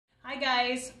Hi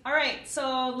guys. All right,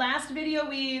 so last video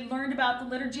we learned about the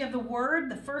liturgy of the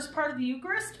word, the first part of the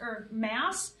Eucharist or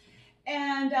Mass,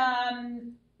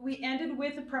 and we ended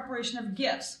with the preparation of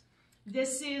gifts.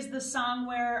 This is the song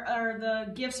where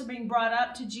the gifts are being brought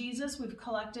up to Jesus. We've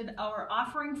collected our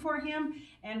offering for him,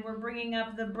 and we're bringing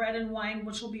up the bread and wine,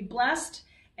 which will be blessed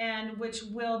and which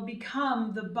will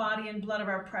become the body and blood of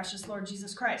our precious Lord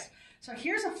Jesus Christ. So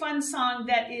here's a fun song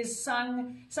that is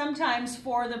sung sometimes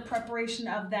for the preparation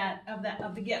of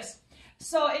the gifts.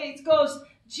 So it goes,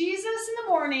 Jesus in the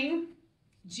morning,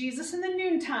 Jesus in the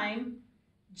noontime,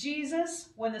 Jesus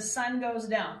when the sun goes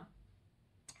down.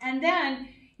 And then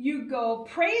you go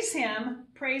praise him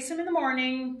in the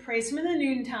morning, praise him in the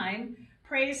noontime,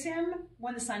 praise him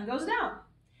when the sun goes down.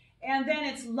 And then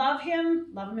it's love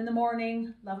him in the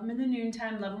morning, love him in the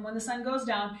noontime, love him when the sun goes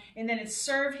down, and then it's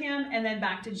serve him, and then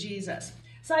back to Jesus.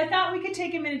 So I thought we could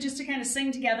take a minute just to kind of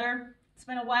sing together. It's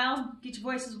been a while, get your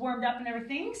voices warmed up and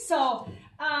everything. So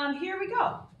here we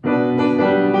go.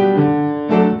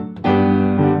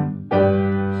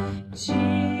 Jesus,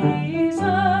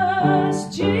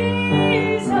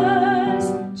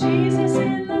 Jesus, Jesus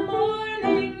in the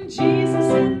morning,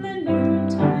 Jesus in the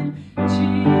noontime,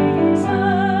 Jesus,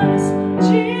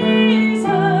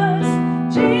 Jesus,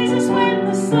 Jesus when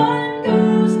the sun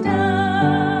goes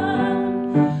down.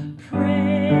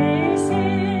 Praise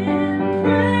him,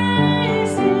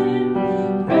 praise him,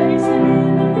 praise him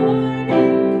in the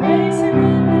morning, praise him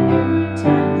in the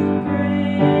noontime,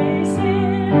 praise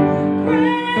him,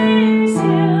 praise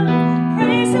him,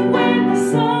 praise him when the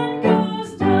sun goes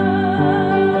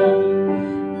down.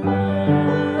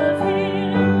 Love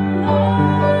him, love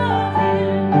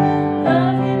him,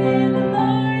 love him in the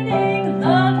morning,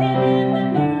 love him in the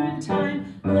noontime,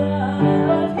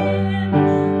 love him,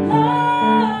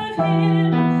 love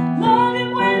him, love him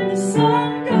when the sun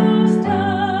goes down.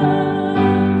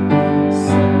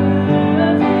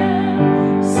 Serve him,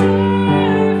 serve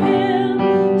him,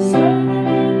 serve him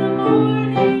in the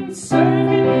morning, serve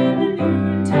him in the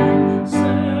noontime,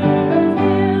 serve him,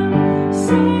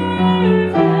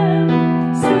 serve him,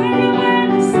 serve him when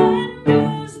the sun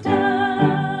goes down.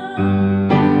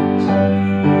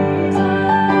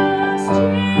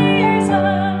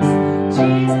 Jesus,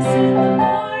 Jesus, Jesus in the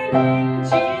morning,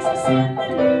 Jesus in the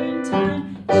noontime,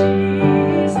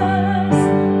 Jesus,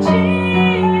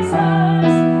 Jesus,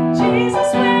 Jesus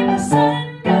when the sun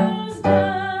goes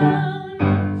down.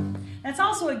 That's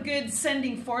also a good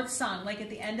sending forth song, like at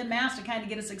the end of Mass to kind of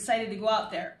get us excited to go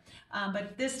out there.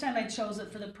 But this time I chose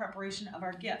it for the preparation of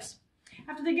our gifts.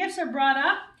 After the gifts are brought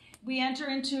up, we enter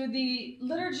into the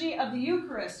liturgy of the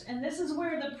Eucharist. And this is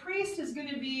where the priest is going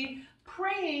to be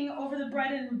praying over the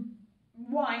bread and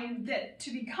wine that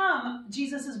to become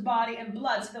Jesus' body and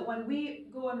blood, so that when we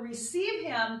go and receive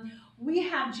him, we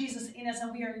have Jesus in us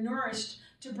and we are nourished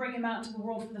to bring him out into the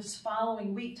world for this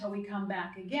following week till we come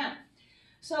back again.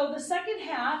 So the second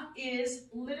half is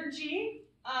liturgy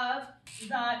of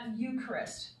the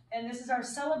Eucharist. And this is our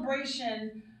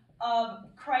celebration of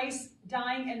Christ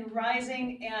dying and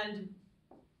rising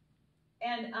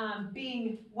and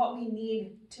being what we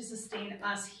need to sustain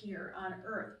us here on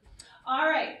earth. All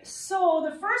right, so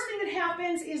the first thing that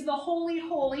happens is the Holy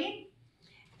Holy.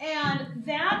 And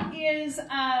that is,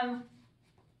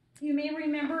 you may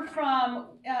remember from,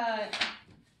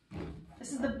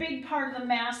 this is the big part of the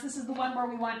Mass. This is the one where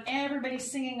we want everybody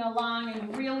singing along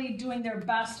and really doing their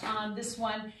best on this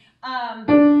one.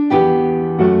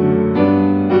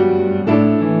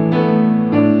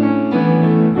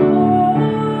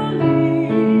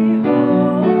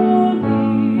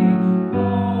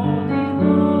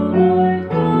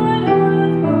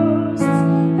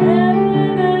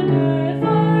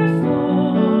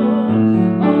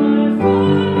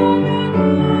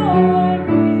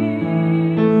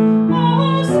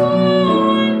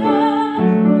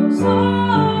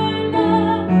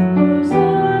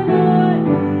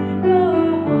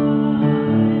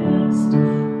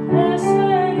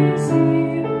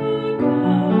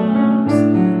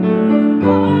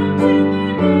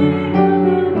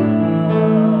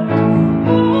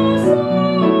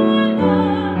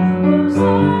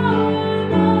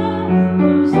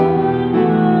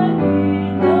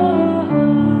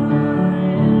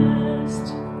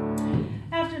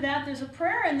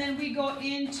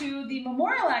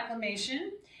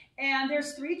 And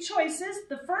there's three choices.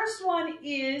 The first one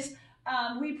is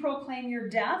we proclaim your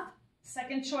death.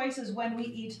 Second choice is when we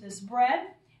eat this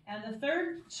bread. And the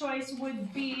third choice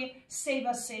would be save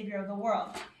us, Savior of the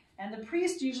world. And the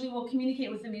priest usually will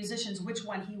communicate with the musicians which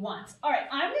one he wants. All right,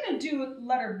 I'm going to do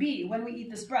letter B, when we eat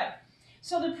this bread.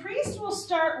 So the priest will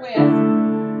start with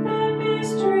the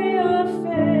mystery of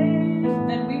faith.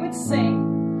 Then we would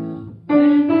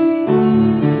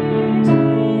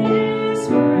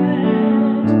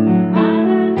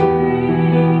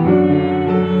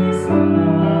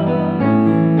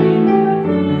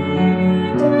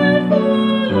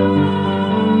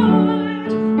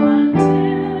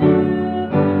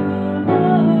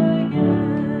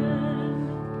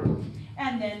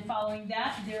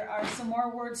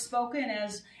words spoken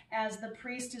as the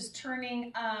priest is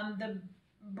turning the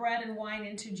bread and wine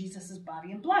into Jesus'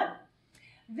 body and blood.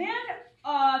 Then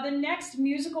the next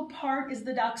musical part is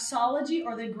the doxology,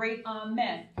 or the great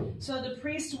Amen. So the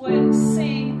priest would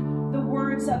sing the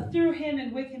words of "Through him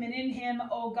and with him and in him,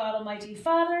 O God Almighty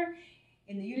Father,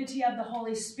 in the unity of the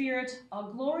Holy Spirit,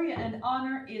 all glory and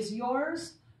honor is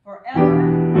yours forever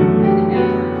and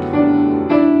ever."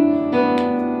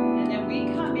 And then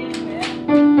we come in with Amen,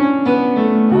 Amen.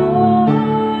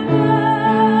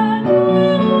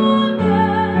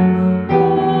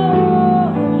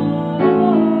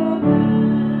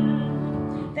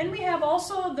 Then we have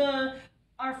also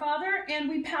Our Father, and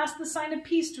we pass the sign of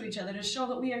peace to each other to show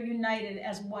that we are united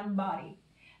as one body.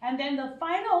 And then the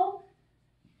final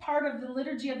part of the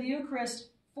liturgy of the Eucharist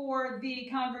for the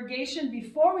congregation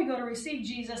before we go to receive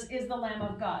Jesus is the Lamb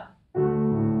of God.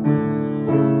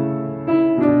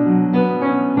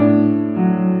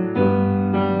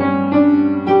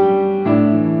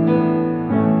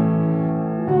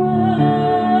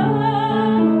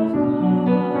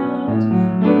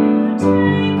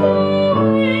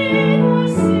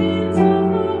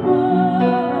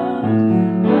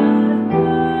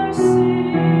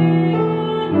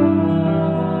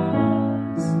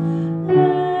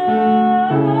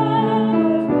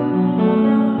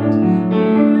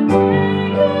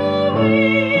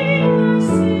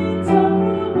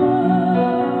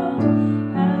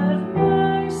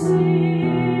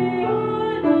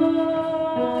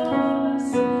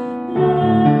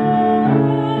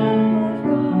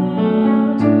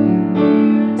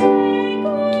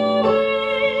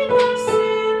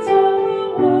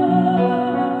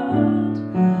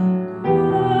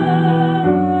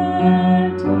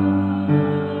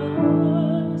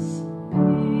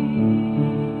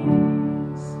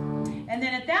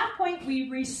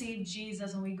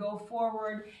 Jesus, and we go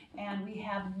forward and we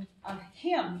have a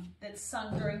hymn that's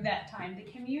sung during that time, the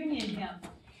communion hymn.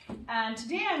 And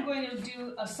today I'm going to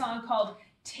do a song called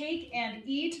Take and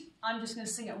Eat. I'm just going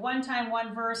to sing it one time,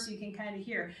 one verse, so you can kind of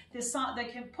hear. This song, the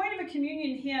point of a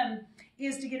communion hymn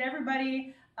is to get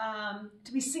everybody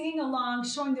to be singing along,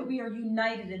 showing that we are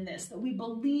united in this, that we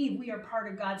believe we are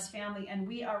part of God's family and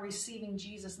we are receiving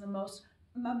Jesus in the most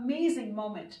amazing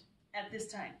moment at this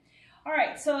time. All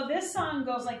right, so this song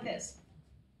goes like this.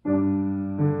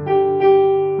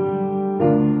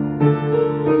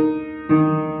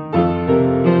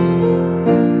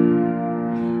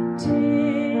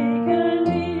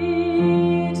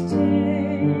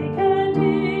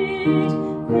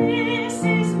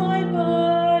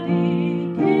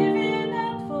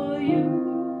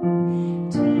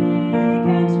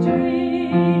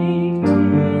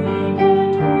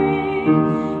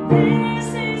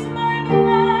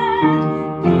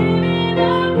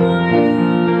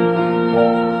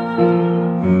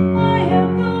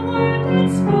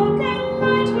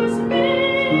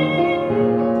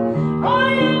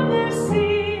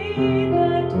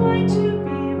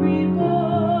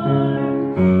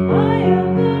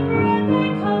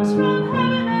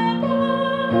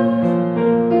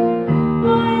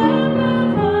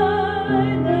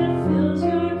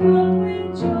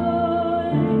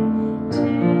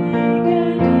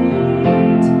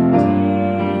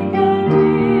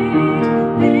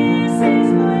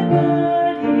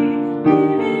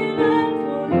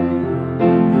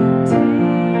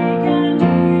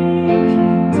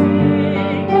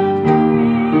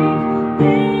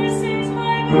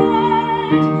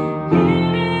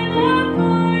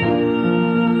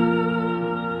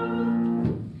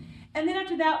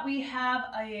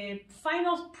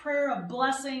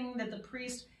 Blessing that the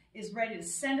priest is ready to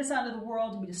send us out of the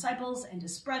world to be disciples and to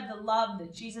spread the love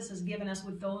that Jesus has given us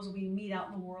with those we meet out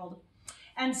in the world.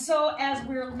 And so as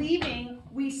we're leaving,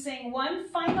 we sing one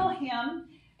final hymn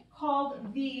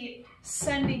called the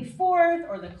Sending Forth,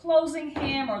 or the closing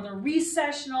hymn, or the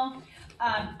recessional.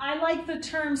 I like the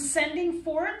term Sending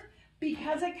Forth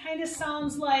because it kind of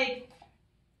sounds like,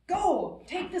 go,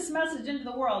 take this message into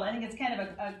the world. I think it's kind of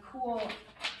a cool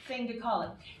thing to call it.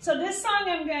 So this song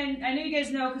I know you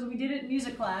guys know because we did it in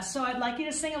music class, so I'd like you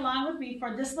to sing along with me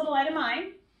for This Little Light of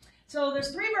Mine. So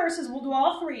there's 3 verses, we'll do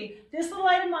all 3. This little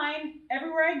light of mine,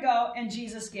 everywhere I go, and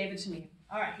Jesus gave it to me.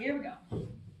 All right, here we go.